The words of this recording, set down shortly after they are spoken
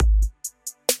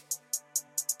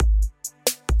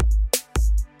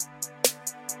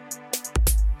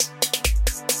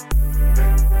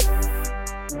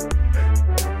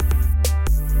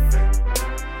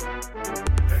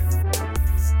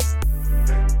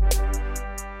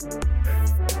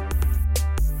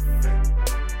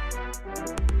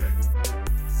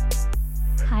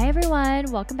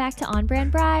everyone. Welcome back to On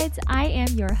Brand Brides. I am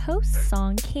your host,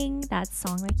 Song King. That's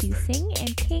song like you sing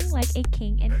and king like a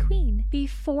king and queen.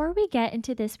 Before we get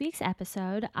into this week's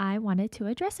episode, I wanted to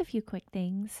address a few quick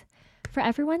things. For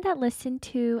everyone that listened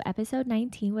to episode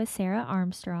 19 with Sarah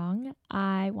Armstrong,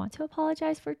 I want to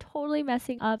apologize for totally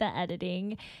messing up the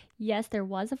editing. Yes, there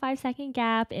was a 5-second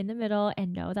gap in the middle,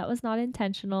 and no, that was not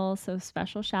intentional. So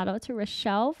special shout out to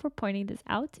Rochelle for pointing this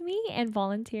out to me and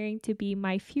volunteering to be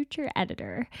my future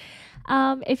editor.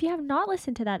 If you have not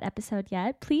listened to that episode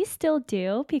yet, please still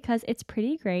do, because it's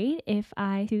pretty great if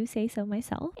I do say so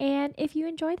myself. And if you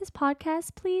enjoy this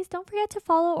podcast, please don't forget to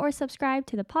follow or subscribe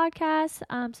to the podcast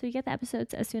so you get the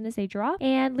episodes as soon as they drop,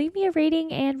 and leave me a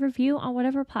rating and review on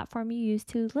whatever platform you use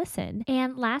to listen.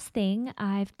 And last thing,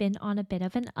 I've been on a bit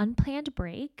of an unplanned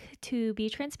break. To be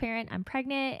transparent, I'm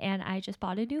pregnant and I just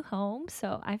bought a new home,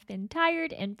 so I've been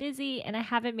tired and busy and I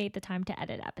haven't made the time to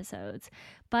edit episodes.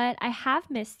 But I have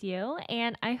missed you,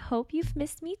 and I hope you've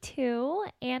missed me too,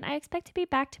 and I expect to be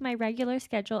back to my regular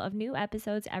schedule of new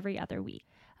episodes every other week.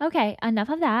 Okay, enough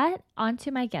of that. On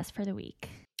to my guest for the week.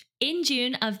 In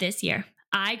June of this year,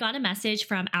 I got a message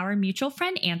from our mutual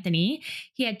friend, Anthony.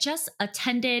 He had just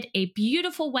attended a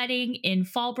beautiful wedding in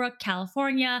Fallbrook,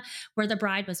 California, where the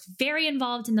bride was very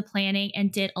involved in the planning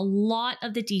and did a lot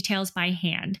of the details by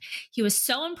hand. He was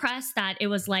so impressed that it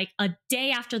was like a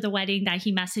day after the wedding that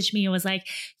he messaged me and was like,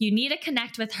 "You need to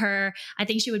connect with her. I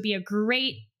think she would be a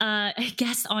great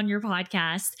guest on your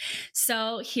podcast."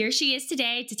 So here she is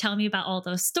today to tell me about all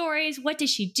those stories. What did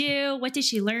she do? What did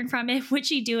she learn from it? Would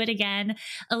she do it again?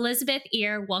 Elizabeth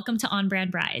Ear, welcome to On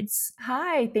Brand Brides.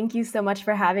 Hi, thank you so much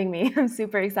for having me. I'm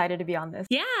super excited to be on this.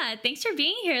 Yeah, thanks for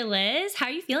being here, Liz. How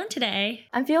are you feeling today?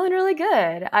 I'm feeling really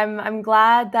good. I'm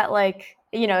glad that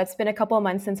it's been a couple of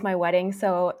months since my wedding,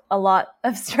 so a lot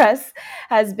of stress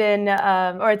has been,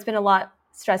 it's been a lot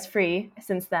stress-free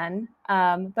since then,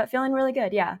 but feeling really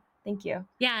good. Yeah. Thank you.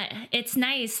 Yeah, it's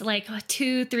nice. Like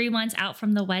 2-3 months out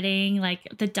from the wedding, like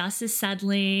the dust is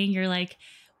settling. You're like,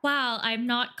 wow, I'm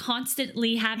not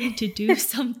constantly having to do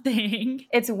something.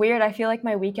 It's weird. I feel like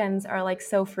my weekends are like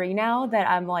so free now that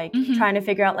I'm like trying to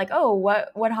figure out like, oh,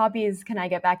 what hobbies can I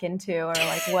get back into, or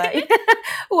like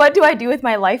what do I do with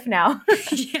my life now?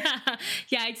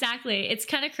 Yeah, exactly. It's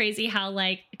kind of crazy how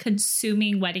like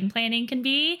consuming wedding planning can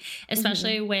be,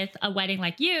 especially with a wedding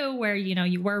like you, where, you know,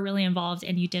 you were really involved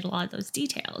and you did a lot of those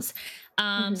details.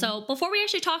 So before we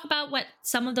actually talk about what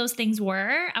some of those things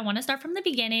were, I want to start from the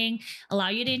beginning, allow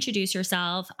you to introduce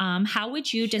yourself. How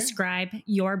would you describe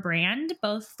your brand,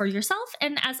 both for yourself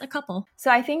and as a couple?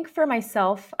 So I think for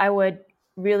myself, I would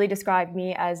really describe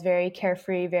me as very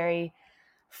carefree, very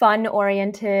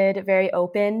fun-oriented, very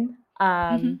open.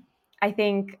 I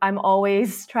think I'm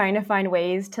always trying to find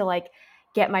ways to like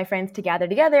get my friends to gather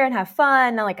together and have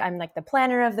fun. Like I'm like the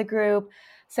planner of the group.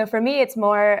 So for me, it's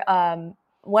more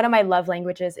one of my love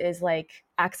languages is like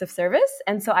acts of service.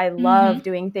 And so I love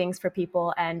doing things for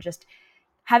people and just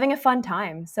having a fun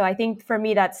time. So I think for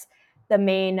me, that's the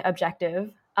main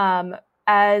objective.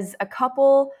 As a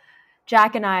couple,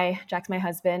 Jack's my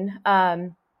husband,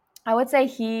 I would say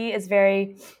he is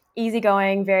very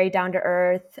easygoing, very down to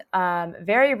earth,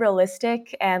 very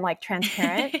realistic and like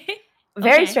transparent,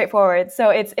 very straightforward.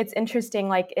 So it's interesting,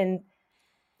 like in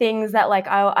things that like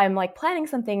I'm like planning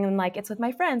something and like it's with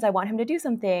my friends, I want him to do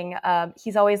something.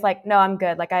 He's always like, no, I'm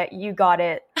good. Like you got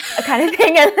it, kind of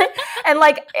thing. And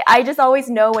like, I just always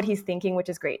know what he's thinking, which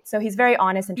is great. So he's very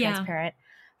honest and transparent.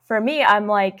 For me, I'm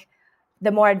like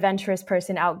the more adventurous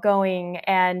person, outgoing,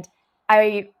 and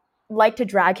I like to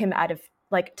drag him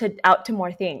out to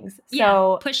more things.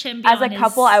 So push him as a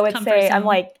couple, I would say zone. I'm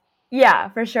like, yeah,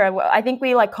 for sure. I think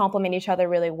we like complement each other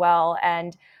really well.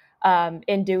 And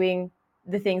in doing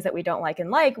the things that we don't like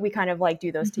and like, we kind of like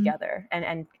do those together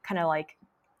and kind of like,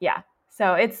 yeah.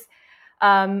 So it's,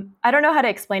 I don't know how to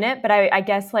explain it, but I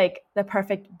guess like the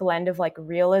perfect blend of like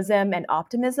realism and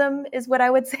optimism is what I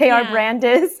would say our brand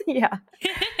is. Yeah.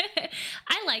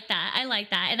 I like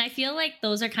that. And I feel like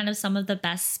those are kind of some of the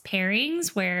best pairings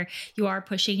where you are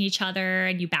pushing each other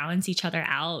and you balance each other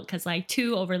out. Cause like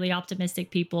two overly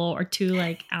optimistic people or two,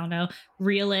 like, I don't know,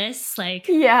 realists, like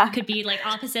could be like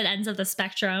opposite ends of the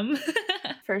spectrum.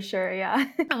 For sure. Yeah.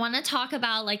 I want to talk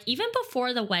about like, even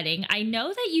before the wedding, I know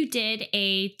that you did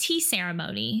a tea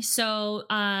ceremony. So,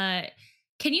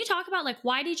 can you talk about like,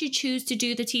 why did you choose to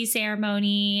do the tea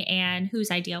ceremony and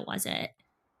whose idea was it?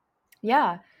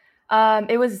 Yeah.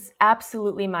 It was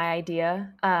absolutely my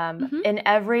idea. In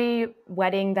every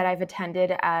wedding that I've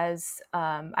attended as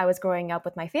I was growing up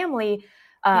with my family,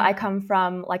 I come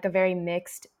from like a very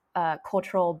mixed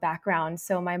cultural background.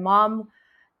 So my mom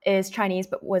is Chinese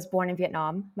but was born in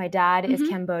Vietnam. My dad is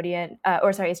Cambodian,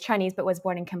 is Chinese but was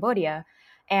born in Cambodia.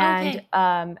 And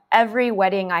every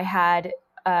wedding I had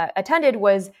attended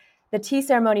the tea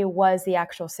ceremony was the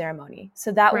actual ceremony.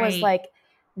 So that was like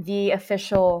the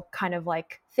official kind of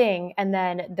like thing. And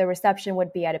then the reception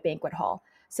would be at a banquet hall.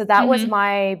 So that was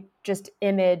my just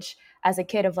image as a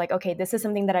kid of like, okay, this is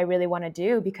something that I really want to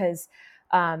do because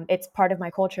it's part of my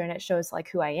culture and it shows like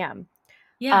who I am.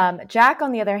 Yeah. Jack,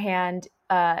 on the other hand,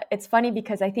 it's funny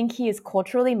because I think he is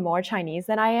culturally more Chinese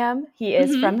than I am. He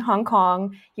is from Hong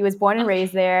Kong. He was born and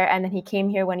raised there. And then he came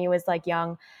here when he was like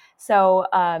young. So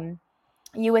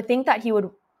you would think that he would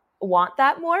want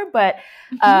that more. But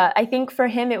I think for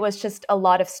him, it was just a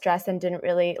lot of stress and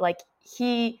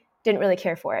he didn't really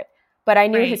care for it. But I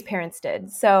knew his parents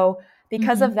did. So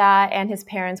because of that and his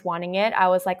parents wanting it, I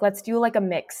was like, let's do like a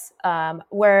mix.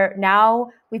 Where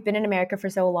now we've been in America for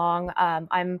so long.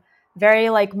 I'm very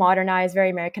like modernized, very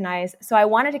Americanized. So I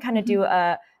wanted to kind of do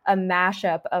a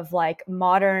mashup of like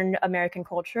modern American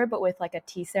culture, but with like a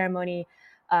tea ceremony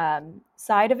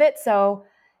side of it. So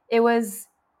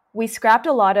we scrapped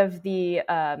a lot of the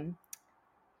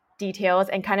details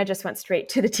and kind of just went straight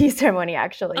to the tea ceremony,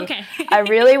 actually. Okay. I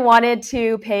really wanted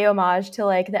to pay homage to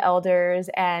like the elders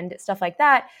and stuff like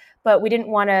that, but we didn't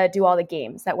want to do all the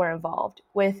games that were involved.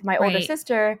 With my older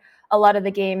sister, a lot of the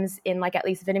games in like at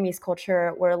least Vietnamese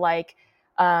culture were like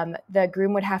the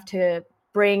groom would have to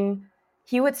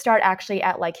he would start actually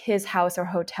at like his house or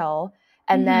hotel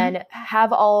and then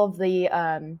have all of the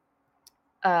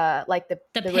like the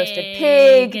roasted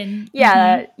pig and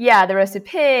the roasted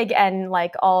pig and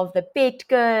like all of the baked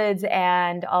goods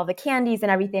and all the candies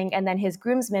and everything, and then his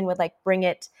groomsmen would like bring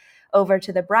it over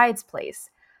to the bride's place.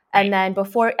 And then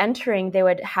before entering, they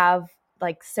would have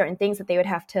like certain things that they would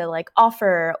have to like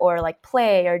offer or like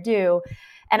play or do.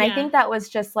 And I think that was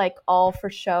just like all for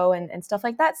show and stuff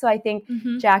like that. So I think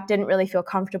Jack didn't really feel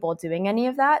comfortable doing any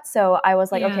of that. So I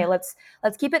was like, okay, let's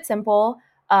keep it simple.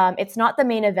 It's not the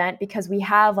main event because we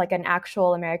have like an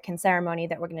actual American ceremony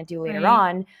that we're going to do later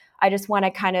on. I just want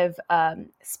to kind of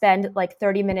spend like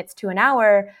 30 minutes to an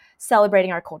hour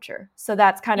celebrating our culture. So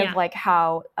that's kind of like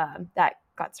how that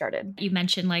got started. You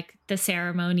mentioned like the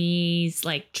ceremonies,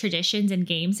 like traditions and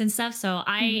games and stuff. So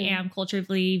I am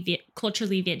culturally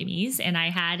Vietnamese, and I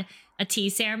had a tea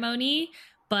ceremony,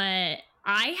 but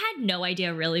I had no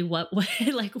idea really what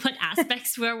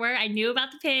aspects were. I knew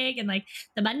about the pig and like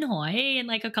the bánh hỏi and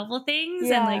like a couple of things.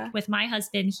 Yeah. And like with my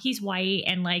husband, he's white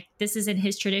and like this isn't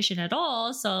his tradition at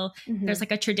all. So there's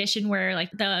like a tradition where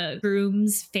like the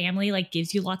groom's family like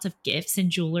gives you lots of gifts and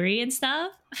jewelry and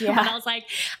stuff. Yeah. But I was like,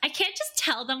 I can't just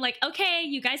tell them like, okay,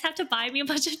 you guys have to buy me a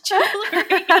bunch of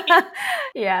jewelry.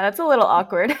 Yeah, that's a little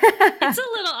awkward. It's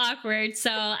a little awkward.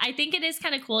 So I think it is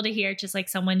kind of cool to hear just like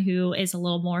someone who is a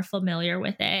little more familiar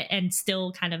with it and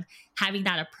still kind of having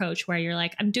that approach where you're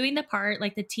like, I'm doing the part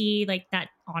like the tea, like that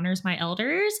honors my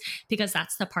elders because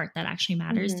that's the part that actually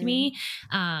matters to me.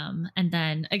 And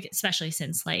then especially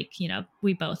since like, you know,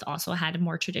 we both also had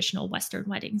more traditional Western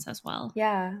weddings as well.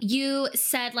 Yeah. You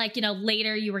said like, you know,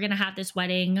 later you were going to have this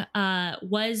wedding.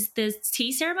 Was the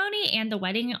tea ceremony and the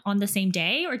wedding on the same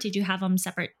day, or did you have them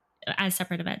separate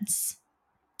events?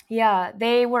 Yeah,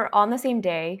 they were on the same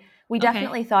day. We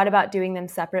definitely thought about doing them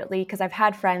separately because I've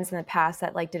had friends in the past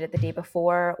that like did it the day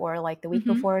before or like the week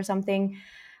before or something,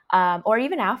 or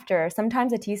even after.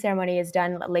 Sometimes a tea ceremony is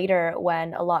done later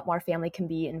when a lot more family can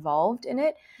be involved in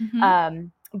it.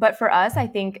 But for us, I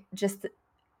think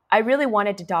I really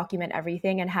wanted to document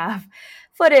everything and have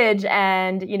footage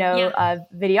and, you know,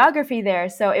 videography there.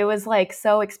 So it was like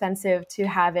so expensive to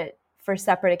have it for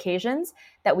separate occasions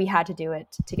that we had to do it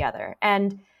together.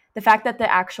 And the fact that the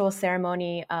actual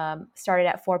ceremony started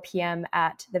at 4 p.m.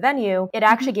 at the venue, it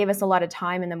actually gave us a lot of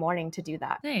time in the morning to do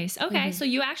that. Nice. Okay. So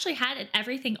you actually had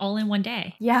everything all in one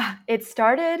day. Yeah. It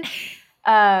started,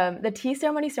 the tea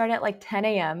ceremony started at like 10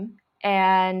 a.m.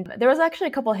 And there was actually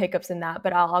a couple hiccups in that,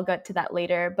 but I'll get to that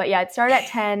later. But yeah, it started at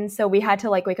 10. So we had to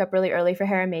like wake up really early for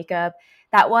hair and makeup.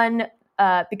 That one,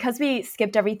 because we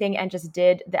skipped everything and just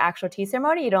did the actual tea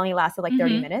ceremony, it only lasted like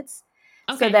 30 minutes.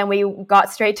 Okay. So then we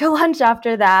got straight to lunch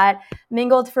after that,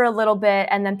 mingled for a little bit,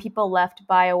 and then people left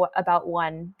by about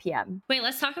 1 p.m. Wait,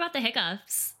 let's talk about the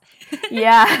hiccups.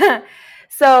 Yeah.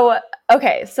 So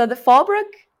the Fallbrook,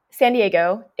 San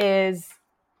Diego is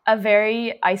a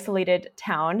very isolated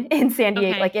town in San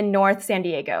Diego, like in North San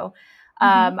Diego.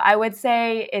 I would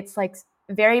say it's like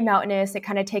very mountainous. It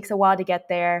kind of takes a while to get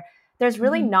there. There's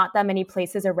really not that many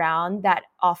places around that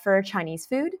offer Chinese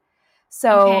food.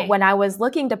 So when I was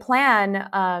looking to plan,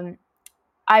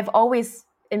 I've always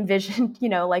envisioned, you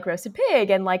know, like roasted pig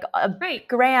and like a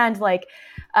grand, like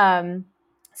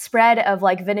spread of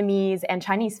like Vietnamese and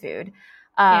Chinese food.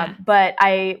 Yeah. But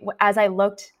as I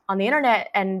looked on the internet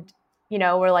and,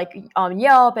 we're like on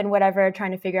Yelp and whatever,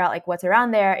 trying to figure out like what's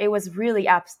around there, it was really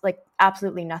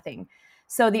absolutely nothing.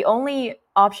 So the only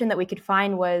option that we could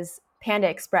find was Panda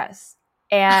Express.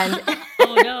 And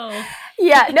oh no.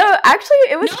 Yeah, no, actually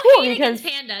it was no cool hate because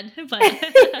against Panda, but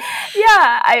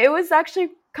yeah, it was actually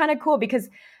kind of cool because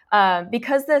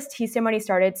this tea ceremony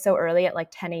started so early at like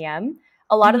 10 a.m.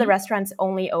 A lot of the restaurants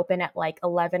only open at like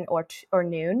 11 or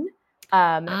noon.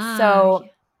 So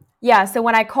yeah, so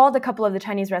when I called a couple of the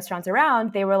Chinese restaurants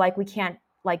around, they were like, we can't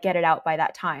like get it out by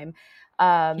that time.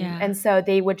 And so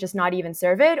they would just not even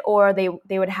serve it, or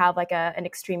they would have like an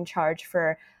extreme charge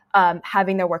for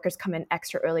having their workers come in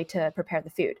extra early to prepare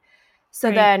the food.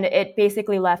 So then it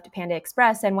basically left Panda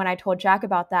Express. And when I told Jack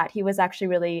about that, he was actually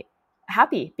really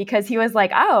happy because he was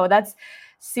like, oh, that's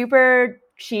super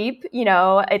cheap. We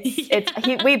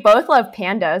both love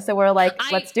Panda. So we're like,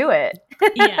 let's do it.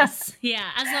 Yes. Yeah.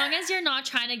 As long as you're not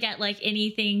trying to get like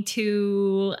anything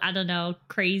too, I don't know,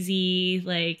 crazy.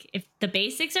 Like if the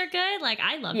basics are good, like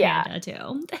I love Panda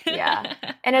too. Yeah.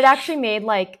 And it actually made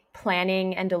like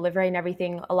planning and delivery and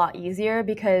everything a lot easier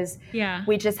because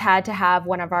we just had to have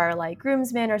one of our like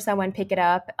groomsmen or someone pick it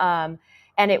up. And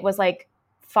it was like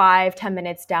 5-10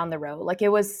 minutes down the road. Like it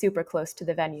was super close to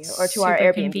the venue or to our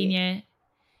Airbnb. Convenient.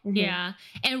 Mm-hmm. Yeah.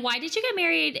 And why did you get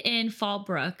married in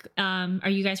Fallbrook? Are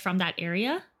you guys from that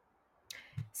area?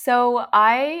 So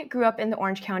I grew up in the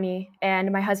Orange County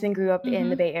and my husband grew up in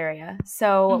the Bay Area.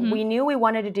 So we knew we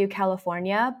wanted to do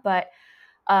California, but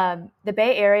the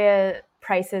Bay Area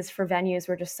prices for venues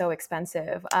were just so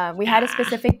expensive. We had a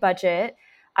specific budget.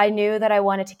 I knew that I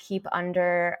wanted to keep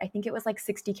under, I think it was like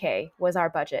 $60K was our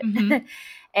budget.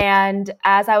 And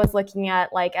as I was looking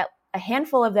at like at a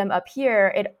handful of them up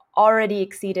here, it already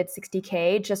exceeded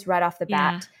 $60K just right off the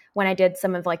bat when I did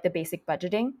some of like the basic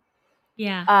budgeting.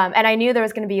 Yeah. And I knew there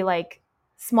was going to be like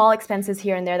small expenses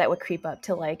here and there that would creep up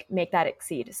to like make that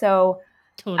exceed. So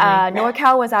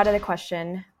NorCal was out of the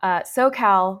question.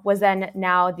 SoCal was then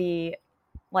now the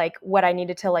like what I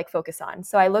needed to like focus on.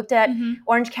 So I looked at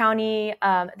Orange County.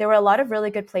 There were a lot of really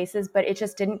good places, but it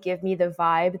just didn't give me the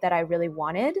vibe that I really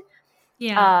wanted.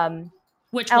 Yeah.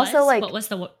 Which also, was like what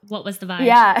was the vibe?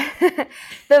 Yeah.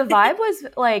 The vibe was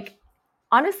like,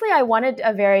 honestly, I wanted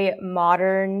a very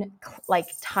modern, like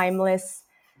timeless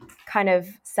kind of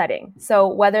setting. So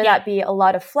whether that be a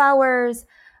lot of flowers,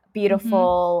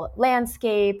 beautiful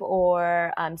landscape,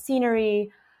 or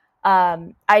scenery,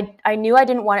 I knew I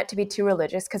didn't want it to be too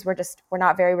religious because we're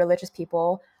not very religious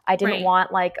people. I didn't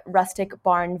want like rustic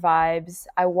barn vibes.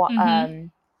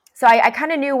 So I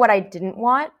kind of knew what I didn't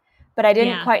want, but I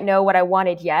didn't quite know what I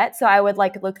wanted yet. So I would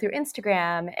like look through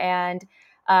Instagram and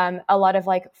a lot of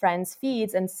like friends'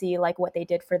 feeds and see like what they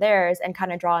did for theirs and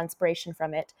kind of draw inspiration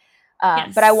from it.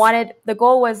 But the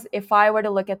goal was, if I were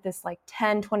to look at this like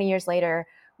 10, 20 years later,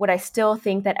 would I still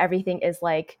think that everything is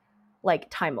like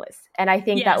timeless? And I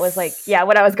think that was like,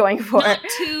 what I was going for. Not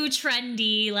too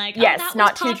trendy. Like, that was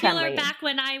not popular too trendy back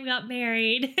when I got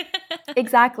married.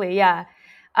 Exactly. Yeah.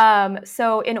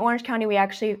 So in Orange County, we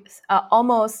actually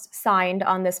almost signed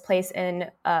on this place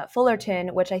in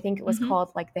Fullerton, which I think it was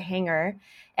called like the Hangar.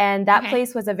 And that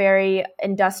place was a very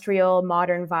industrial,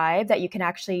 modern vibe that you can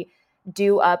actually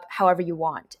do up however you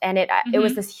want. And it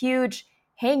was this huge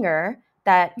hangar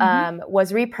that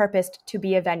was repurposed to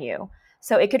be a venue.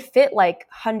 So it could fit like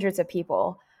hundreds of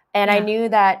people. And I knew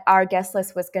that our guest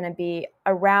list was going to be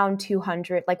around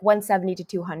 200, like 170 to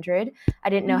 200. I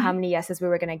didn't know how many yeses we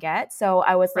were going to get. So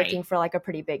I was looking for like a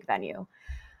pretty big venue.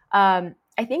 I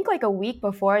think like a week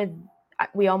before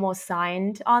we almost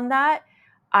signed on that,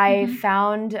 I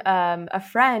found a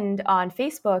friend on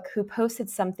Facebook who posted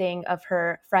something of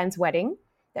her friend's wedding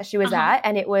that she was at.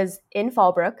 And it was in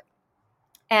Fallbrook.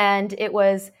 And it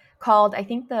was called, I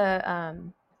think I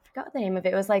forgot the name of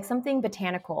it. It was like something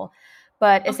botanical.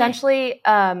 But essentially,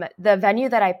 the venue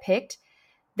that I picked,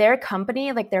 their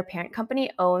company, like their parent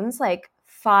company, owns like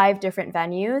 5 different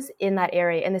venues in that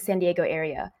area, in the San Diego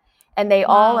area. And they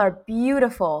all are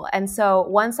beautiful. And so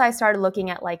once I started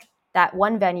looking at like that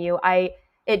one venue,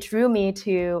 it drew me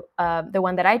to the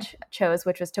one that I chose,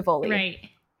 which was Tivola. Right.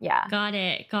 Yeah. Got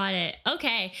it.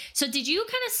 Okay. So did you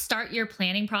kind of start your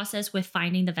planning process with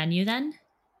finding the venue then?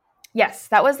 Yes,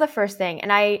 that was the first thing.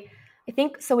 And I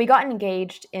think, so we got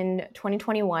engaged in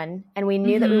 2021 and we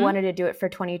knew that we wanted to do it for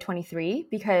 2023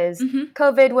 because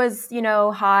COVID was,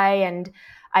 high, and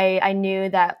I knew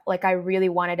that like I really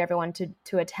wanted everyone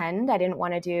to attend. I didn't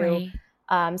want to do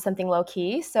something low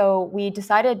key. So we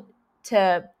decided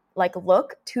to like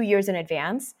look 2 years in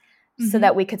advance. so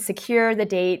that we could secure the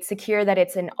date, secure that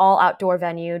it's an all outdoor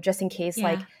venue, just in case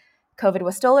like COVID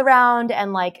was still around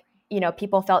and like, you know,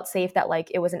 people felt safe that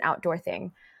like it was an outdoor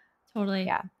thing. Totally.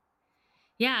 Yeah.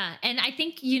 Yeah. And I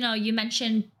think, you know, you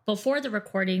mentioned before the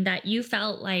recording that you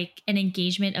felt like an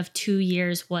engagement of 2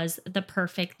 years was the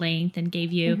perfect length and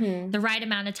gave you the right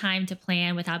amount of time to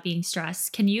plan without being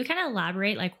stressed. Can you kind of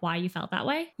elaborate like why you felt that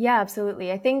way? Yeah,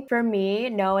 absolutely. I think for me,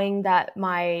 knowing that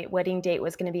my wedding date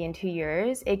was going to be in 2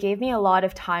 years, it gave me a lot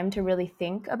of time to really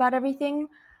think about everything.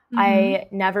 I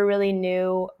never really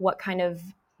knew what kind of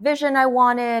vision I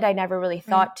wanted. I never really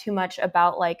thought too much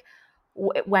about like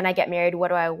when I get married, what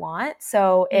do I want?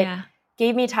 So it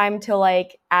gave me time to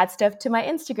like add stuff to my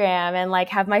Instagram and like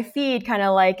have my feed kind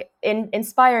of like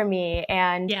inspire me.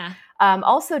 And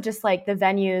also just like the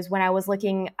venues when I was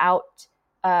looking out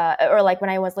or like when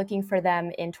I was looking for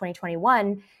them in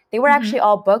 2021, they were actually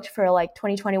all booked for like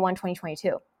 2021,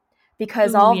 2022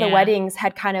 because all of the weddings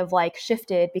had kind of like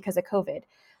shifted because of COVID.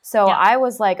 So I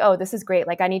was like, oh, this is great.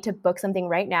 Like I need to book something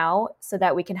right now so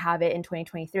that we can have it in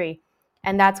 2023.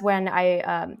 And that's when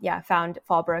I, found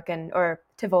Fallbrook or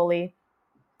Tivoli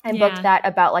and booked that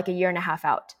about like a year and a half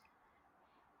out.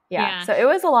 Yeah. So it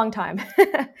was a long time.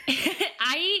 I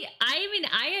mean,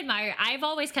 I admire, I've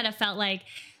always kind of felt like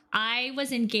I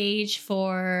was engaged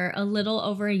for a little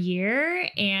over a year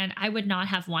and I would not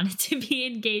have wanted to be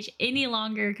engaged any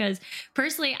longer because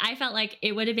personally, I felt like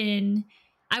I would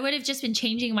have just been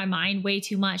changing my mind way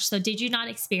too much. So did you not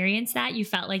experience that? You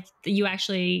felt like you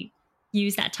actually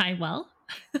used that time well?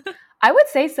 I would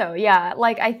say so. Yeah.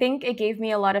 Like, I think it gave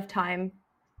me a lot of time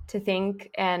to think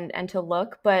and to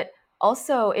look, but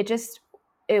also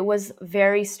it was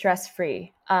very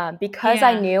stress-free. Because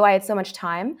I knew I had so much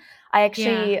time, I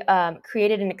actually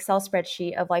created an Excel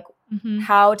spreadsheet of like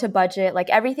how to budget, like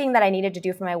everything that I needed to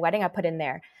do for my wedding, I put in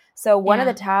there. So one of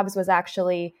the tabs was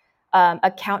actually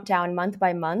a countdown month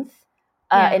by month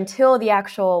until the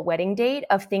actual wedding date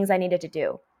of things I needed to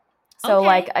do. So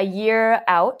like a year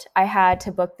out, I had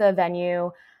to book the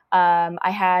venue.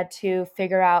 I had to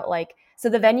figure out like, so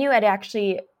the venue had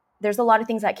actually, there's a lot of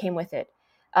things that came with it.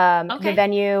 The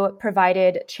venue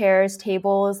provided chairs,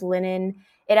 tables, linen.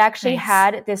 It actually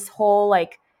had this whole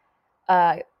like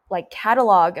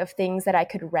catalog of things that I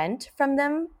could rent from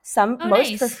them.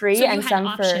 Most for free so and some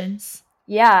options.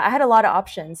 I had a lot of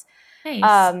options.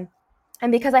 Nice.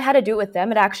 And because I had to do it with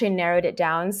them, it actually narrowed it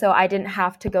down. So I didn't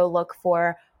have to go look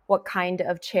for what kind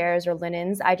of chairs or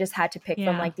linens. I just had to pick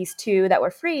from like these 2 that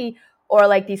were free or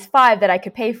like these 5 that I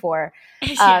could pay for.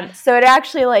 So it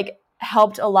actually like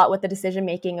helped a lot with the decision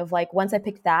making of like, once I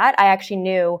picked that, I actually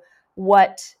knew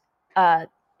what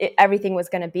everything was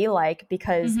going to be like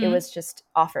because it was just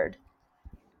offered.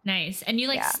 Nice. And you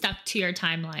like stuck to your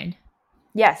timeline.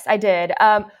 Yes, I did.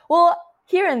 Well,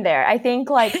 here and there, I think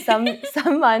like some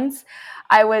months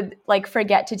I would like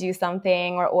forget to do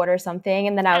something or order something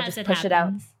and then I would just push it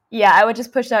out. Yeah, I would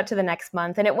just push it out to the next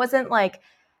month. And it wasn't like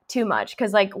too much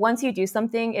because like once you do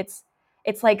something, it's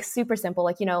like super simple.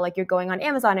 Like, you know, like you're going on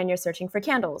Amazon and you're searching for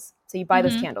candles. So you buy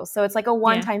those candles. So it's like a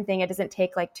one-time thing. It doesn't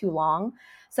take like too long.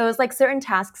 So it's like certain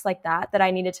tasks like that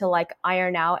I needed to like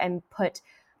iron out and put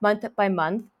month by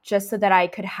month just so that I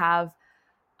could have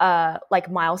like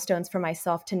milestones for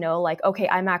myself to know like, okay,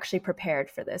 I'm actually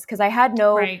prepared for this. Cause I had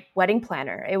no wedding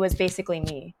planner. It was basically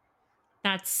me.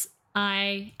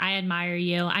 I admire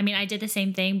you. I mean, I did the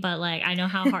same thing, but like, I know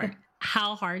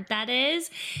how hard that is.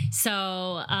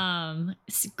 So,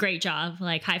 great job.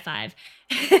 Like high five.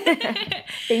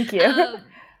 Thank you.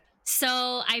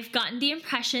 So I've gotten the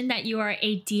impression that you are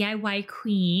a DIY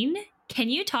queen. Can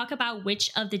you talk about which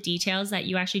of the details that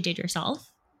you actually did yourself?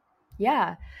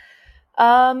 Yeah.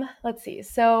 Let's see.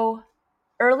 So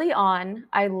early on,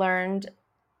 I learned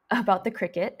about the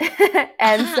Cricut.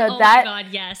 And so oh my God,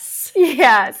 yes.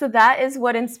 Yeah. So that is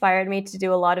what inspired me to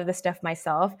do a lot of the stuff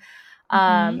myself.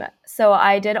 So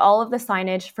I did all of the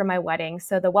signage for my wedding.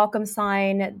 So the welcome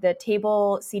sign, the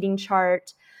table seating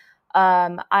chart.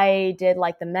 I did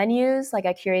like the menus, like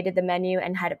I curated the menu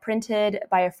and had it printed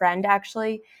by a friend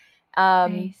actually.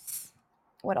 Nice.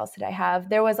 What else did I have?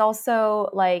 There was also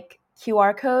like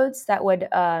QR codes that would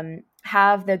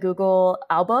have the Google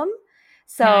album.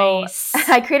 So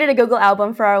I created a Google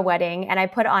album for our wedding and I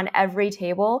put it on every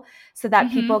table so that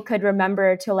people could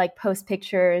remember to like post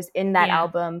pictures in that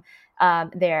album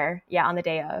there, on the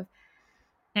day of.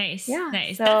 Nice.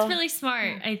 Nice. So, that's really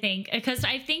smart, I think, because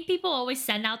I think people always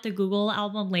send out the Google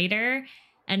album later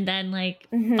and then like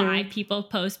 5 people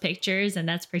post pictures and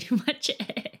that's pretty much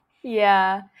it.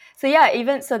 Yeah. So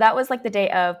so that was like the day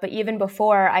of, but even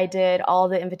before I did all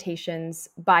the invitations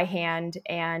by hand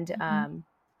and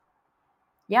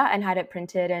and had it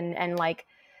printed and like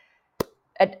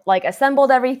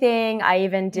assembled everything. I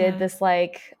even did this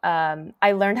like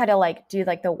I learned how to like do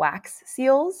like the wax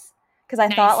seals because I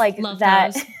thought like Love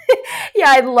that those. yeah,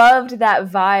 I loved that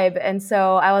vibe. And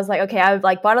so I was like, okay, I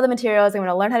like bought all the materials, I'm going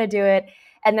to learn how to do it.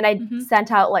 And then I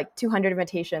sent out like 200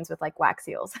 invitations with like wax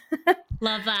seals.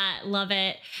 Love that. Love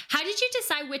it. How did you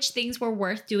decide which things were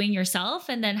worth doing yourself?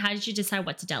 And then how did you decide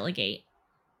what to delegate?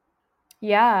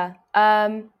 Yeah.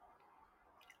 I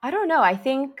don't know. I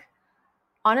think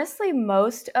honestly,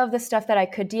 most of the stuff that I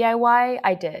could DIY,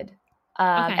 I did.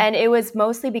 Okay. And it was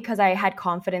mostly because I had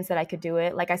confidence that I could do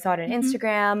it. Like I saw it on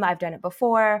Instagram. I've done it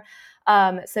before.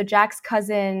 So Jack's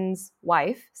cousin's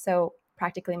wife, so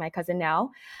practically my cousin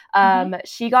now,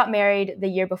 she got married the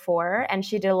year before and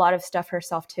she did a lot of stuff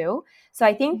herself too. So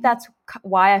I think that's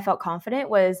why I felt confident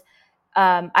was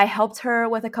I helped her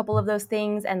with a couple of those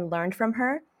things and learned from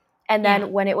her. And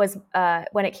then when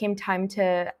it came time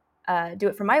to do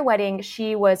it for my wedding,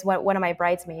 she was one of my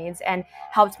bridesmaids and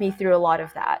helped me through a lot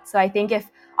of that. So I think if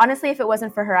it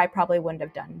wasn't for her, I probably wouldn't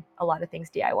have done a lot of things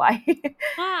DIY.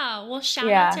 Wow. Well, shout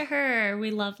out to her.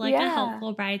 We love like a Yeah.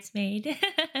 helpful bridesmaid.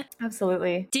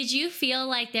 Absolutely. Did you feel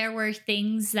like there were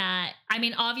things that, I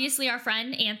mean, obviously our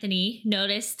friend Anthony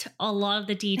noticed a lot of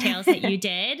the details that you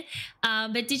did,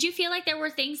 but did you feel like there were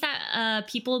things that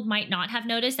people might not have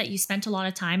noticed that you spent a lot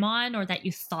of time on or that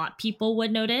you thought people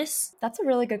would notice? That's a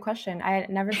really good question. I had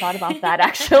never thought about that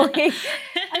actually.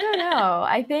 I don't know.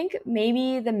 I think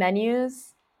maybe the menus.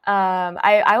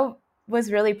 I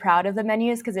was really proud of the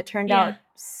menus because it turned out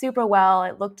super well.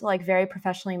 It looked like very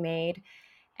professionally made.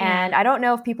 And I don't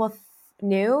know if people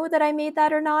knew that I made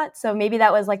that or not. So maybe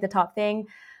that was like the top thing.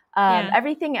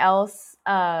 Everything else,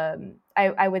 I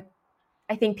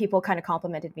think people kind of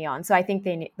complimented me on. So I think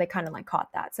they kind of like caught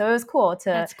that. So it was cool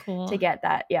to get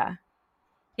that. Yeah.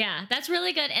 Yeah, that's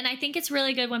really good. And I think it's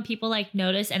really good when people like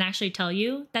notice and actually tell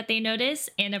you that they notice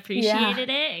and appreciated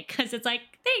it because it's like,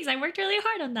 thanks, I worked really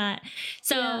hard on that.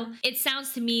 So it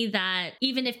sounds to me that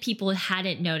even if people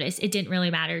hadn't noticed, it didn't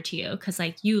really matter to you because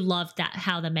like you loved that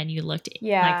how the menu looked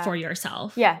like for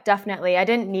yourself. Yeah, definitely. I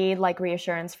didn't need like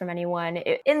reassurance from anyone.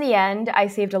 In the end, I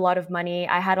saved a lot of money.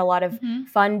 I had a lot of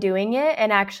fun doing it.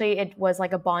 And actually it was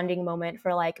like a bonding moment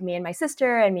for like me and my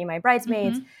sister and me and my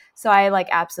bridesmaids. So I like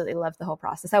absolutely loved the whole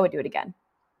process. I would do it again.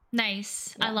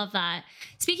 Nice. Yeah. I love that.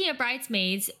 Speaking of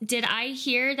bridesmaids, did I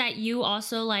hear that you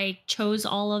also like chose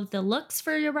all of the looks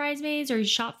for your bridesmaids or you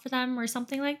shopped for them or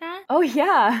something like that? Oh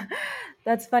yeah,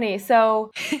 that's funny.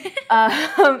 So,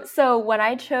 so when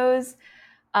I chose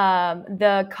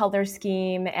the color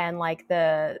scheme and like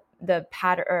the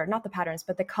pattern, or not the patterns,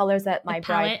 but the colors that my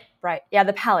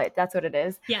the palette, that's what it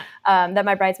is. Yeah. That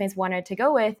my bridesmaids wanted to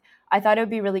go with. I thought it would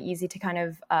be really easy to kind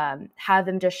of have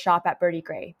them just shop at Birdie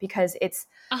Gray because it's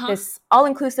this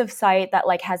all-inclusive site that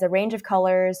like has a range of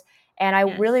colors. And I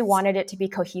really wanted it to be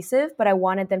cohesive, but I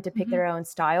wanted them to pick their own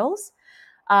styles.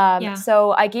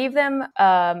 So I gave them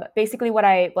basically what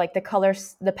I like the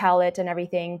colors, the palette and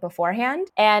everything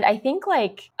beforehand. And I think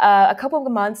like a couple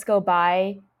of months go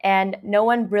by and no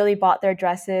one really bought their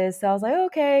dresses. So I was like,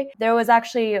 okay. There was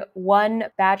actually one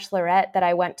bachelorette that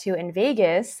I went to in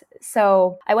Vegas.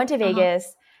 So I went to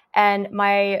Vegas and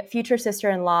my future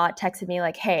sister-in-law texted me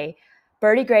like, hey,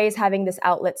 Birdie Gray is having this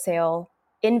outlet sale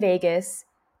in Vegas.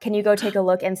 Can you go take a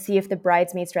look and see if the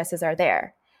bridesmaids dresses are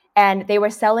there? And they were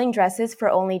selling dresses for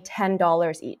only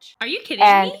 $10 each. Are you kidding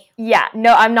me? Yeah,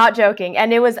 no, I'm not joking.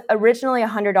 And it was originally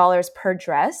 $100 per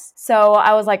dress. So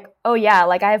I was like, oh yeah,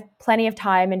 like I have plenty of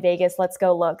time in Vegas. Let's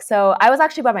go look. So I was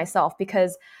actually by myself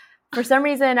because for some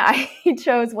reason I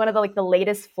chose one of the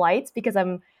latest flights because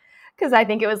I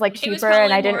think it was like cheaper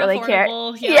and I didn't really care.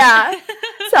 Yeah.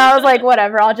 So I was like,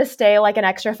 whatever, I'll just stay like an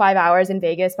extra 5 hours in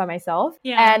Vegas by myself.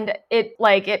 Yeah. And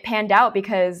it panned out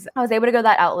because I was able to go to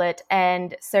that outlet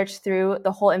and search through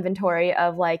the whole inventory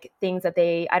of like things that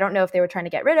I don't know if they were trying to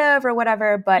get rid of or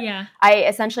whatever, but I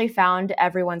essentially found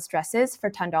everyone's dresses for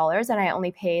 $10 and I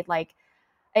only paid like,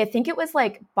 I think it was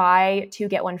like buy two,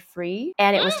 get one free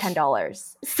and it was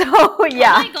 $10. So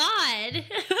yeah. Oh my God.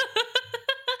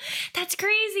 That's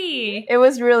crazy. It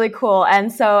was really cool.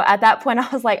 And so at that point, I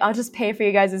was like, I'll just pay for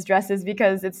you guys' dresses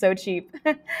because it's so cheap.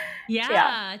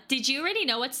 Yeah. Did you already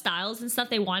know what styles and stuff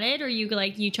they wanted or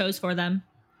you chose for them?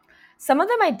 Some of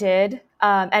them I did.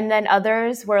 And then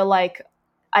others were like,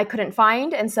 I couldn't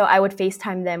find. And so I would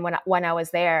FaceTime them when I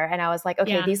was there. And I was like,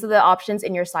 okay, Yeah. these are the options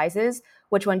in your sizes.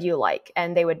 Which one do you like?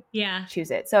 And they would Yeah.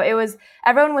 choose it. So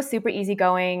everyone was super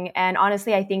easygoing. And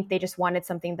honestly, I think they just wanted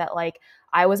something that like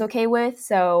I was okay with.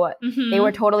 So they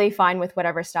were totally fine with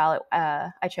whatever style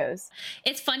I chose.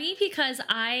 It's funny because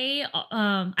I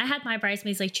had my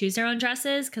bridesmaids like choose their own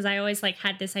dresses, because I always like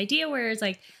had this idea where it's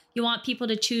like you want people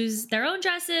to choose their own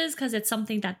dresses because it's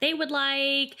something that they would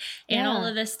like and all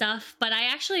of this stuff. But I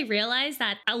actually realized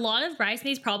that a lot of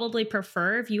bridesmaids probably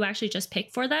prefer if you actually just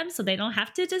pick for them so they don't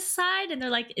have to decide. And they're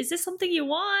like, is this something you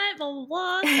want? Blah, blah,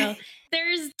 blah. So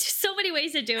there's so many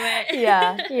ways to do it.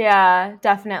 Yeah,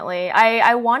 definitely.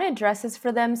 I wanted dresses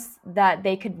for them that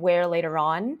they could wear later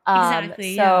on.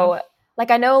 Exactly. So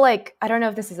like, I know, like, I don't know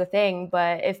if this is a thing,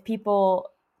 but if people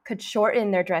could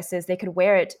shorten their dresses, they could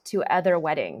wear it to other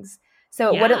weddings.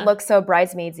 So it wouldn't look so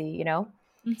bridesmaidsy, you know?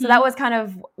 So that was kind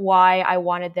of why I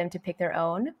wanted them to pick their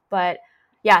own. But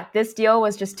yeah, this deal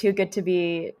was just too good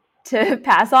to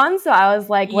pass on. So I was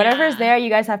like, whatever's there,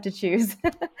 you guys have to choose.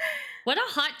 What a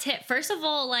hot tip. First of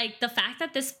all, like the fact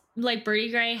that this like Birdie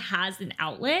Gray has an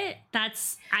outlet,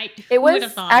 who would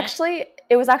have thought?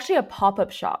 It was actually a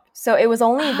pop-up shop. So it was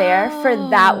only there for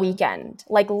that weekend.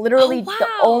 Like literally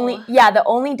the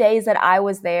only days that I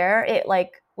was there, it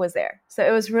like was there. So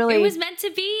it was meant to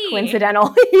be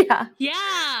coincidental.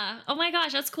 Yeah. Oh my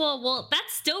gosh, that's cool. Well,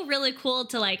 that's still really cool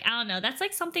to like, I don't know. That's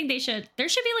like something there should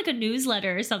be like a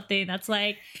newsletter or something that's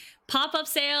like pop-up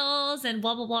sales and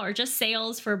blah blah blah, or just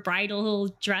sales for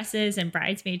bridal dresses and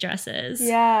bridesmaid dresses.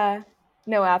 Yeah,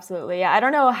 no, absolutely. Yeah, I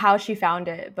don't know how she found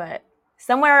it, but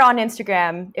somewhere on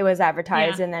Instagram it was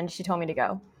advertised, and then she told me to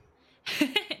go.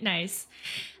 Nice.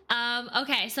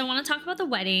 Okay, so I want to talk about the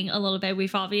wedding a little bit.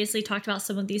 We've obviously talked about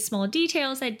some of these small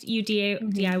details that you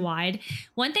DIY'd.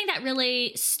 One thing that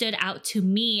really stood out to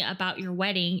me about your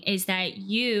wedding is that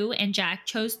you and Jack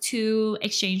chose to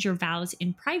exchange your vows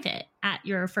in private at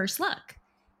your first look.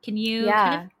 Can you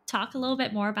kind of talk a little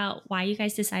bit more about why you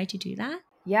guys decided to do that?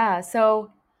 Yeah,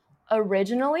 so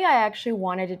originally I actually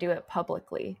wanted to do it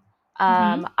publicly.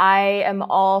 I am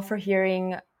all for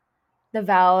hearing the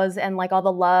vows and like all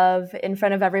the love in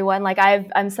front of everyone. Like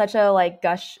I'm such a like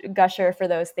gusher for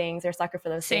those things, or sucker for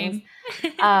those things.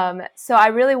 So I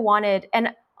really wanted,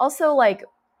 and also like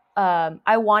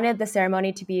I wanted the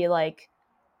ceremony to be like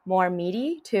more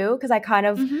meaty too, because I kind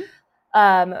of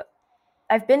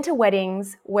I've been to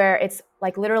weddings where it's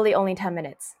like literally only 10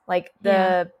 minutes. Like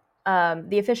the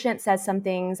officiant says some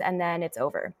things and then it's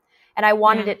over. And I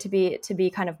wanted it to be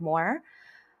kind of more.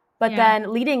 But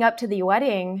then leading up to the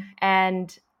wedding,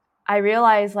 and I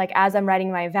realized like as I'm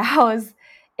writing my vows,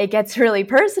 it gets really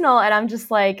personal, and I'm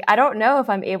just like, I don't know if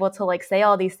I'm able to like say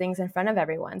all these things in front of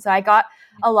everyone. So I got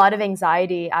a lot of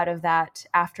anxiety out of that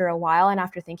after a while and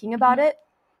after thinking about it.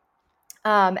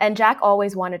 And Jack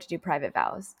always wanted to do private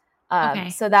vows.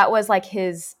 So that was like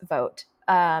his vote.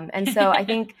 And so I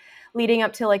think leading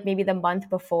up to like maybe the month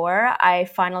before, I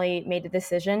finally made the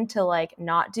decision to like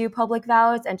not do public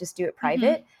vows and just do it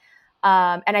private.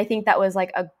 And I think that was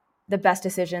like the best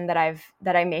decision that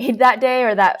I made that day,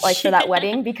 or that like for that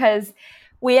wedding, because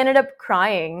we ended up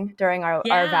crying during our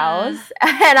vows.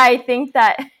 And I think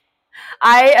that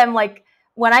I am like,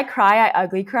 when I cry, I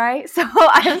ugly cry. So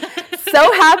I'm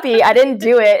so happy I didn't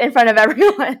do it in front of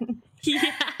everyone.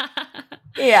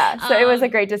 So it was a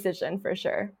great decision for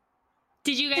sure.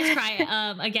 Did you guys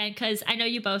cry again? Because I know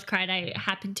you both cried. I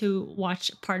happened to watch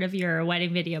part of your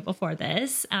wedding video before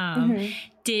this.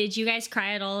 Did you guys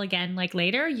cry at all again, like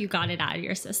later? You got it out of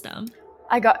your system?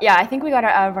 I think we got it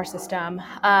out of our system.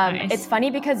 Nice. It's funny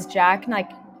because Jack,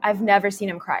 like, I've never seen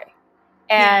him cry.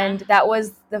 And that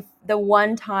was the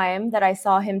one time that I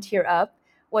saw him tear up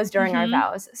was during our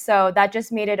vows. So that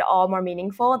just made it all more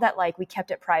meaningful that like we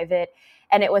kept it private,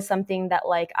 and it was something that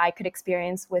like I could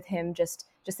experience with him, just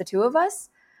the two of us.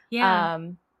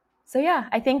 So yeah,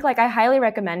 I think like I highly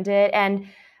recommend it. And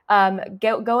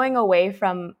going away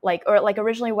from like, or like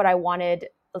originally what I wanted,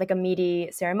 like a meaty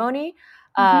ceremony,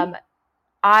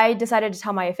 I decided to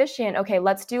tell my officiant, okay,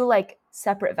 let's do like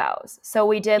separate vows. So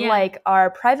we did like our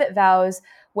private vows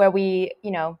where we,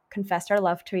 you know, confessed our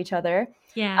love to each other.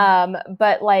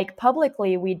 But like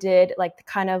publicly, we did like the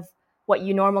kind of what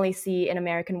you normally see in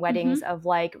American weddings of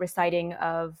like reciting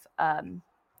of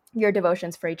your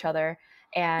devotions for each other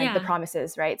and the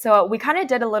promises, right? So we kind of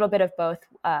did a little bit of both,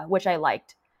 which I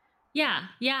liked. Yeah,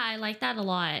 I like that a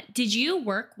lot. Did you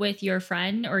work with your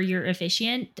friend or your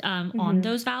officiant on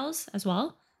those vows as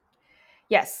well?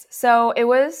 Yes. So it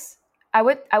was, I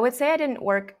would say I didn't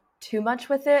work too much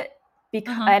with it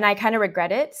because, and I kind of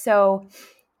regret it. So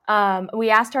We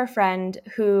asked our friend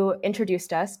who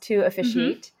introduced us to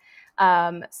officiate.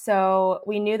 So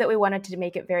we knew that we wanted to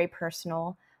make it very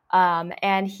personal.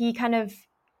 And he kind of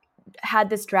had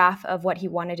this draft of what he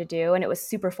wanted to do, and it was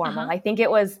super formal. I think it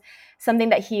was something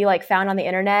that he like found on the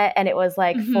internet, and it was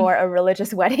like for a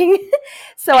religious wedding.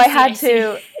 So I had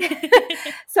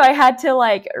to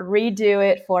like redo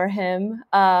it for him,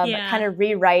 kind of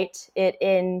rewrite it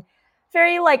in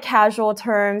very like casual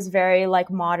terms, very like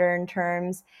modern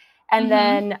terms. And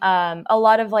then a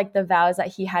lot of like the vows that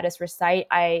he had us recite,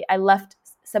 I left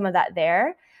some of that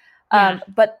there.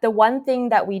 But the one thing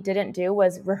that we didn't do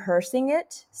was rehearsing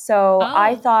it. So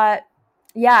I thought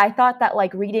that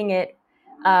like reading it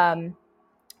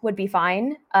would be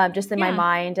fine, just in my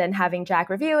mind, and having Jack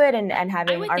review it and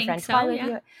having our friend Twy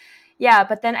review it. Yeah,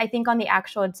 but then I think on the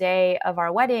actual day of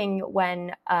our wedding,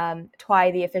 when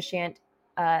Twy, the officiant,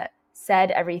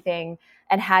 said everything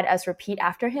and had us repeat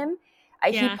after him,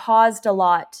 he paused a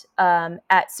lot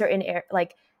at certain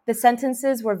like the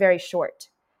sentences were very short.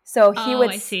 So he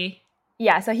would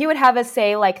so he would have us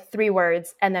say like 3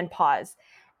 words and then pause,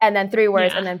 and then 3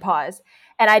 words and then pause.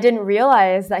 And I didn't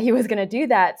realize that he was going to do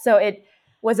that. So it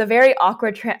was a very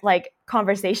awkward like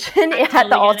conversation at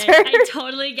the altar. I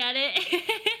totally get it.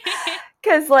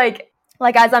 Cuz like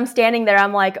as I'm standing there,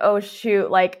 I'm like, oh shoot,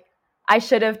 like I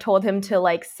should have told him to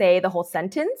like say the whole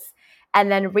sentence,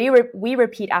 and then we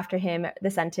repeat after him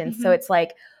the sentence. So it's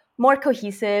like more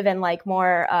cohesive and like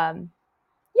more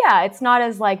it's not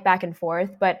as like back and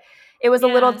forth, but it was a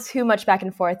little too much back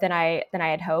and forth than I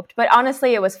had hoped. But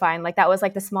honestly, it was fine. Like that was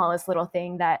like the smallest little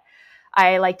thing that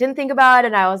I like didn't think about,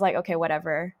 and I was like, okay,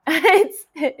 whatever.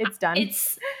 it's done.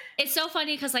 It's so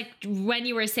funny because like when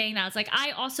you were saying that, I was like,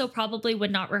 I also probably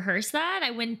would not rehearse that. I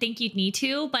wouldn't think you'd need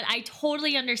to, but I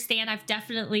totally understand. I've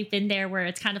definitely been there where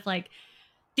it's kind of like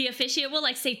the officiant will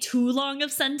like say too long of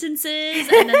sentences,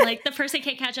 and then like the person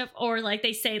can't catch up, or like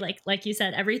they say like you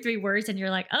said every 3 words, and you're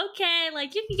like, okay,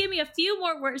 like you can give me a few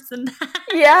more words than that.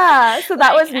 Yeah, so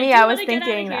that was me. I was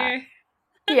thinking that.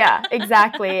 Yeah,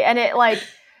 exactly. And it like,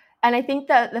 and I think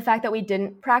that the fact that we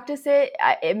didn't practice it,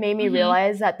 it made me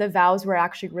realize that the vows were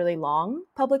actually really long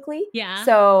publicly. Yeah.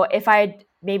 So if I'd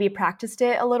maybe practiced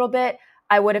it a little bit,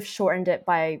 I would have shortened it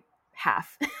by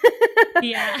half.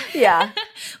 Yeah.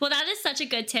 Well, that is such a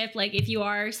good tip. Like if you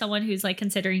are someone who's like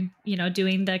considering,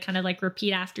 doing the kind of like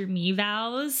repeat after me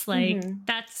vows, like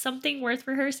that's something worth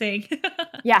rehearsing.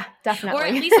 Yeah, definitely. Or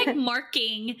at least like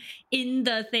marking in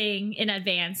the thing in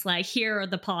advance, like here are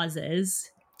the pauses.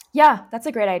 Yeah, that's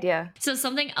a great idea. So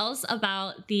something else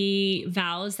about the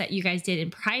vows that you guys did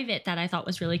in private that I thought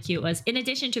was really cute was, in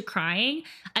addition to crying,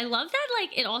 I love that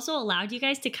like it also allowed you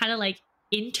guys to kind of like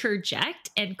interject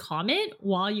and comment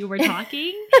while you were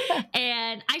talking.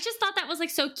 And I just thought that was like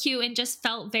so cute and just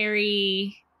felt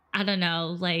very, I don't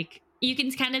know, like you can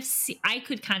kind of see, I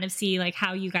could kind of see like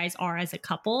how you guys are as a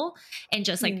couple, and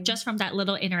just like just from that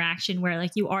little interaction where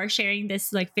like you are sharing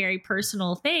this like very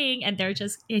personal thing, and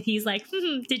and he's like,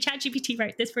 did ChatGPT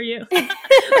write this for you?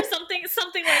 Or something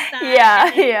like that.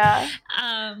 Yeah.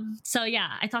 So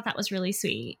yeah, I thought that was really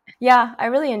sweet. Yeah, I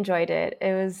really enjoyed it.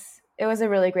 It was a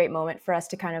really great moment for us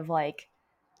to kind of like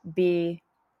be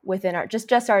within our just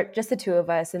the 2 of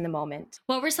us in the moment.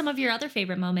 What were some of your other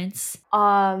favorite moments?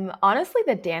 Honestly,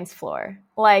 the dance floor.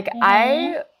 Like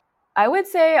I would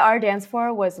say our dance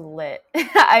floor was lit.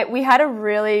 We had a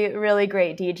really, really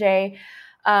great DJ.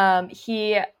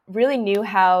 He really knew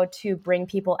how to bring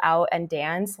people out and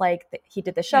dance. Like he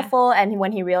did the shuffle, and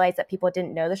when he realized that people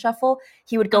didn't know the shuffle,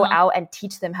 he would go out and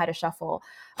teach them how to shuffle.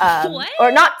 What?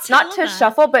 Or not to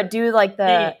shuffle, but do like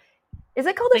the. Is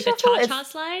it called like the shuffle? Like a cha-cha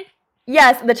slide?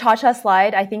 Yes, the cha-cha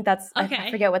slide. I think that's. Okay.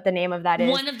 I forget what the name of that is.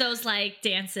 One of those like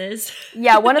dances.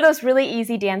 Yeah, one of those really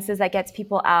easy dances that gets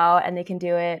people out and they can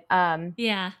do it.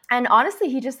 Yeah. And honestly,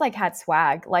 he just like had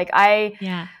swag. Like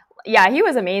Yeah, he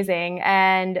was amazing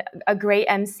and a great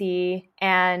MC.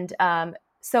 And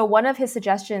so one of his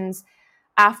suggestions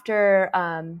after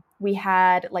we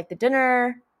had like the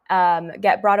dinner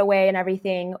get brought away and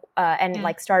everything, and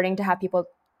like starting to have people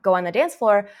go on the dance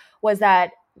floor, was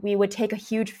that we would take a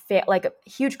huge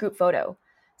group photo.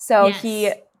 So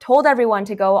he told everyone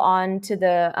to go on to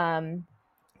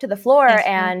the floor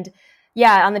and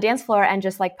on the dance floor and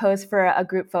just like pose for a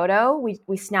group photo.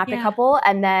 We snapped a couple,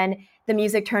 and then the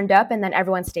music turned up, and then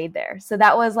everyone stayed there. So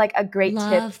that was like a great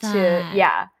tip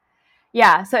to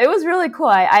so it was really cool.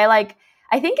 I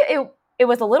think it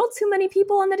was a little too many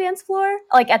people on the dance floor,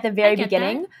 like at the very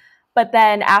beginning. But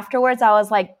then afterwards, I was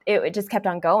like, it just kept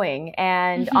on going.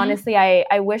 And honestly,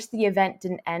 I wish the event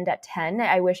didn't end at 10.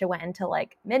 I wish it went until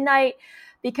like midnight,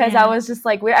 because I was just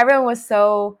like, everyone was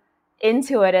so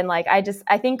into it. And like, I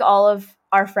think all of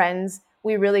our friends,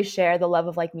 we really share the love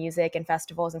of like music and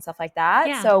festivals and stuff like that.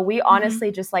 Yeah. So we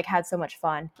honestly just like had so much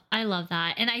fun. I love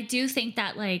that. And I do think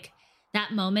that like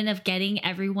that moment of getting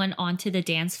everyone onto the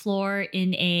dance floor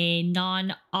in a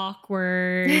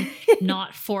non-awkward,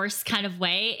 not forced kind of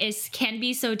way can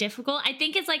be so difficult. I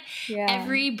think it's like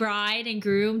every bride and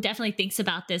groom definitely thinks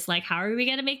about this. Like, how are we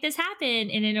going to make this happen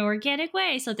in an organic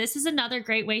way? So this is another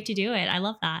great way to do it. I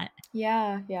love that.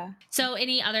 Yeah. So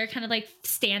any other kind of like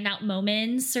standout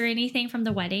moments or anything from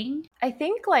the wedding? I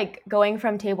think like going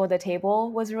from table to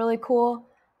table was really cool.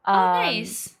 Oh,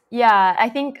 nice. Yeah, I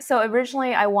think so.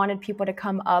 Originally, I wanted people to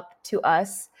come up to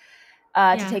us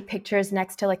to take pictures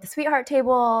next to like the sweetheart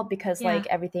table because like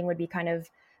everything would be kind of,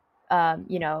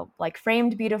 like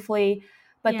framed beautifully.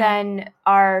 But then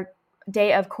our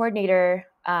day of coordinator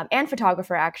and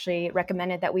photographer actually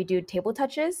recommended that we do table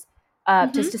touches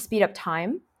just to speed up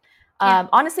time.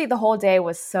 Honestly, the whole day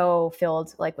was so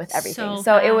filled like with everything.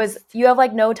 So it was, you have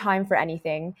like no time for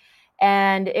anything.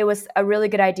 And it was a really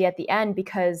good idea at the end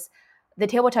because the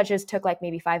table touches took like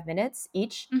maybe 5 minutes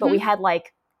each, but we had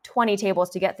like 20 tables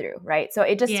to get through, right? So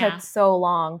it just took so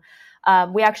long.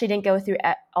 We actually didn't go through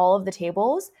all of the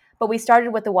tables, but we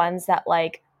started with the ones that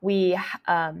like we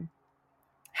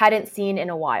hadn't seen in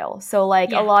a while. So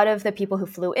like a lot of the people who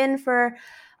flew in for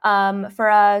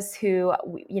us who,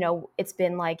 it's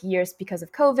been like years because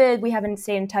of COVID, we haven't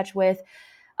stayed in touch with.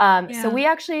 So we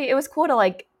actually, it was cool to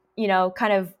like,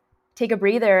 kind of take a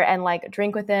breather and like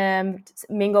drink with them,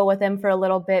 mingle with them for a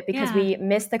little bit because we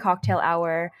missed the cocktail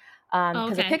hour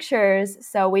because of pictures.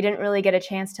 So we didn't really get a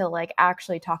chance to like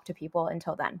actually talk to people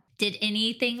until then. Did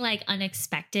anything like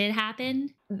unexpected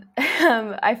happen?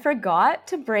 I forgot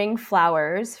to bring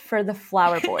flowers for the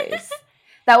flower boys.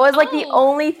 That was like the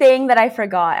only thing that I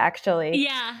forgot, actually.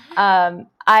 Yeah.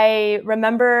 I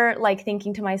remember like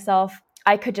thinking to myself,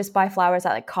 I could just buy flowers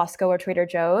at like Costco or Trader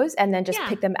Joe's and then just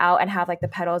pick them out and have like the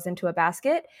petals into a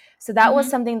basket. So that was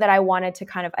something that I wanted to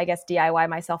kind of, I guess, DIY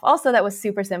myself. Also, that was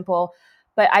super simple,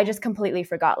 but I just completely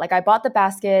forgot. Like I bought the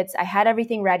baskets, I had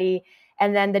everything ready.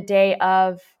 And then the day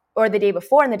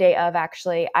before and the day of,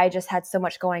 actually, I just had so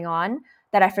much going on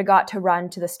that I forgot to run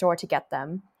to the store to get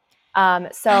them.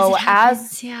 So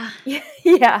as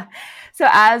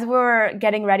we're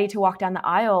getting ready to walk down the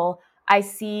aisle, I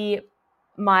see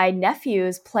my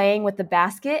nephews playing with the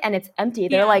basket and it's empty.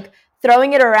 They're like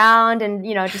throwing it around and,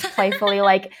 just playfully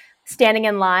like standing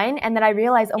in line. And then I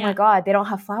realized, oh my God, they don't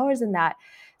have flowers in that.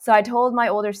 So I told my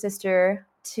older sister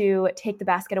to take the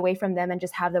basket away from them and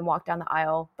just have them walk down the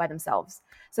aisle by themselves.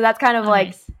 So that's kind of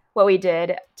what we did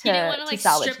to You didn't want to like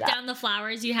salvage strip down the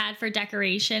flowers you had for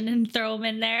decoration and throw them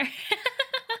in there?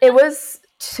 It was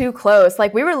too close.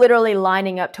 Like we were literally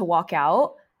lining up to walk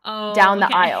out down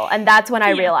the aisle. And that's when I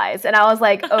realized. And I was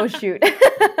like, oh, shoot.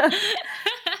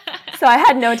 So I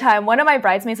had no time. One of my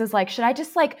bridesmaids was like, should I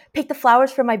just like pick the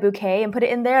flowers from my bouquet and put it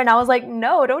in there? And I was like,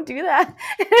 no, don't do that.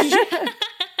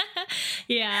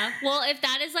 Yeah. Well, if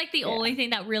that is like the only thing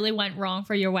that really went wrong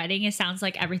for your wedding, it sounds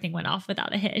like everything went off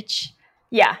without a hitch.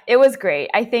 Yeah, it was great.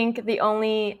 I think the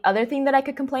only other thing that I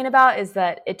could complain about is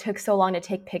that it took so long to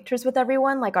take pictures with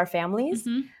everyone, like our families.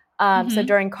 So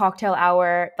during cocktail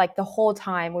hour, like the whole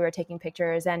time we were taking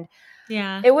pictures, and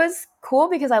it was cool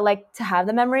because I like to have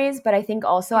the memories, but I think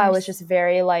also I was just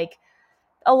very like,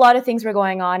 a lot of things were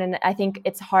going on, and I think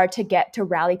it's hard to get to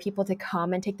rally people to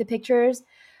come and take the pictures.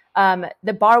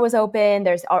 The bar was open,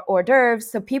 there's hors d'oeuvres,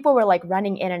 so people were like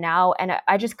running in and out, and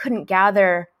I just couldn't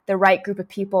gather the right group of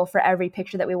people for every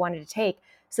picture that we wanted to take.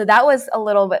 So that was a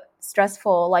little bit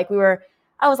stressful. Like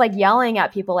I was like yelling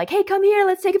at people like, hey, come here,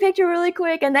 let's take a picture really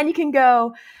quick and then you can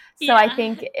go. So I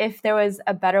think if there was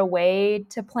a better way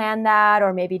to plan that,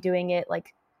 or maybe doing it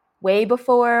like way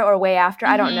before or way after,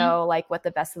 I don't know like what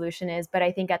the best solution is. But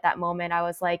I think at that moment I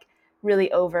was like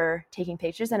really over taking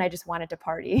pictures and I just wanted to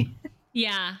party.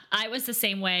 Yeah, I was the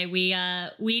same way.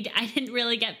 I didn't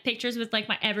really get pictures with like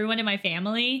everyone in my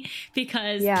family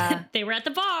because they were at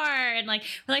the bar and like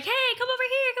we're like, hey, come over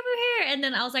here, and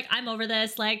then I was like, I'm over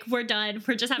this. Like we're done.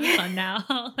 We're just having fun now.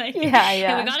 Like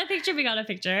hey, we got a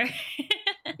picture.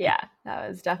 Yeah, that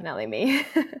was definitely me.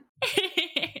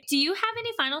 Do you have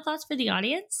any final thoughts for the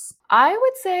audience? I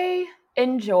would say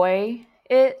enjoy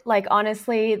it. Like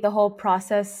honestly, the whole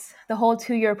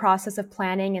 2-year process of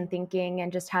planning and thinking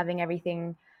and just having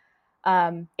everything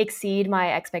exceed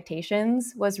my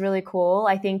expectations was really cool.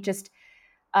 I think just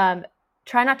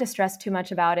try not to stress too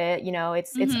much about it.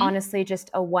 It's honestly just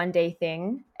a one-day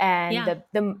thing, and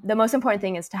the most important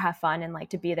thing is to have fun and like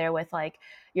to be there with like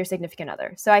your significant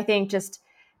other. So I think just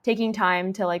taking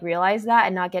time to like realize that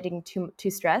and not getting too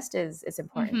stressed is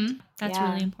important. That's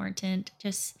really important.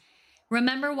 Just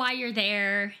remember why you're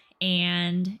there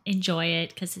and enjoy it,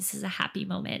 because this is a happy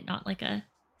moment, not like a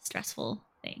stressful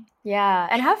thing. Yeah,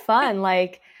 and have fun.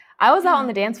 Like I was out on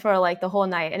the dance floor like the whole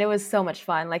night, and it was so much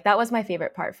fun. Like that was my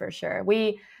favorite part for sure.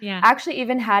 We actually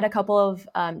even had a couple of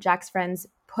Jack's friends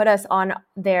put us on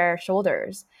their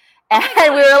shoulders,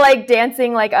 and we were like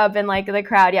dancing like up in like the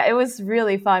crowd. Yeah, it was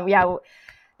really fun. Yeah,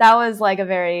 that was like a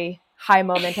very high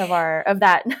moment of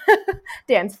that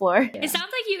dance floor. It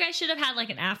sounds like you guys should have had like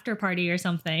an after party or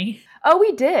something. Oh,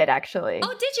 we did actually.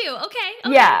 Oh, did you?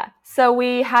 Okay. Yeah. So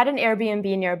we had an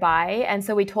Airbnb nearby, and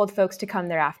so we told folks to come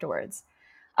there afterwards.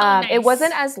 Nice. It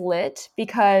wasn't as lit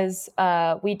because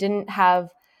we didn't have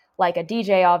like a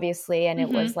DJ, obviously, and it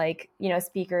was like, you know,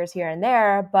 speakers here and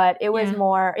there, but it was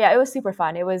more, it was super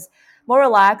fun. It was more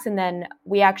relaxed, and then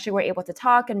we actually were able to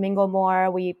talk and mingle more.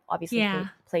 We obviously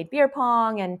played beer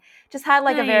pong and just had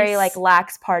like a very like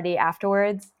lax party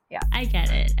afterwards. Yeah. I get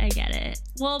it.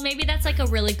 Well, maybe that's like a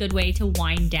really good way to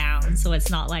wind down. So it's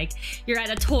not like you're at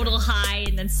a total high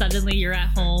and then suddenly you're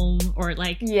at home, or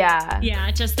like,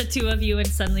 just the two of you and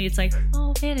suddenly it's like,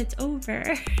 oh man, it's over.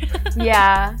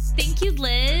 Yeah. Thank you,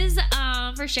 Liz,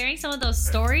 for sharing some of those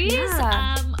stories.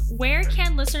 Yeah. Where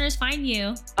can listeners find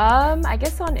you? I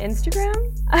guess on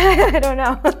Instagram. I don't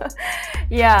know.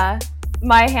 Yeah.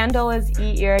 My handle is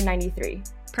eear93.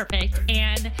 Perfect.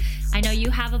 And I know you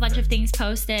have a bunch of things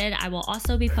posted. I will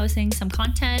also be posting some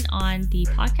content on the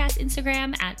podcast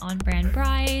Instagram at On Brand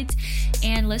Brides.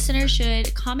 And listeners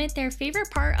should comment their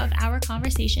favorite part of our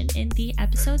conversation in the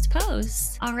episode's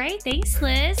post. All right. Thanks,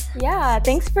 Liz. Yeah.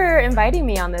 Thanks for inviting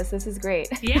me on this. This is great.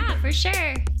 Yeah, for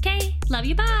sure. Okay. Love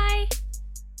you. Bye.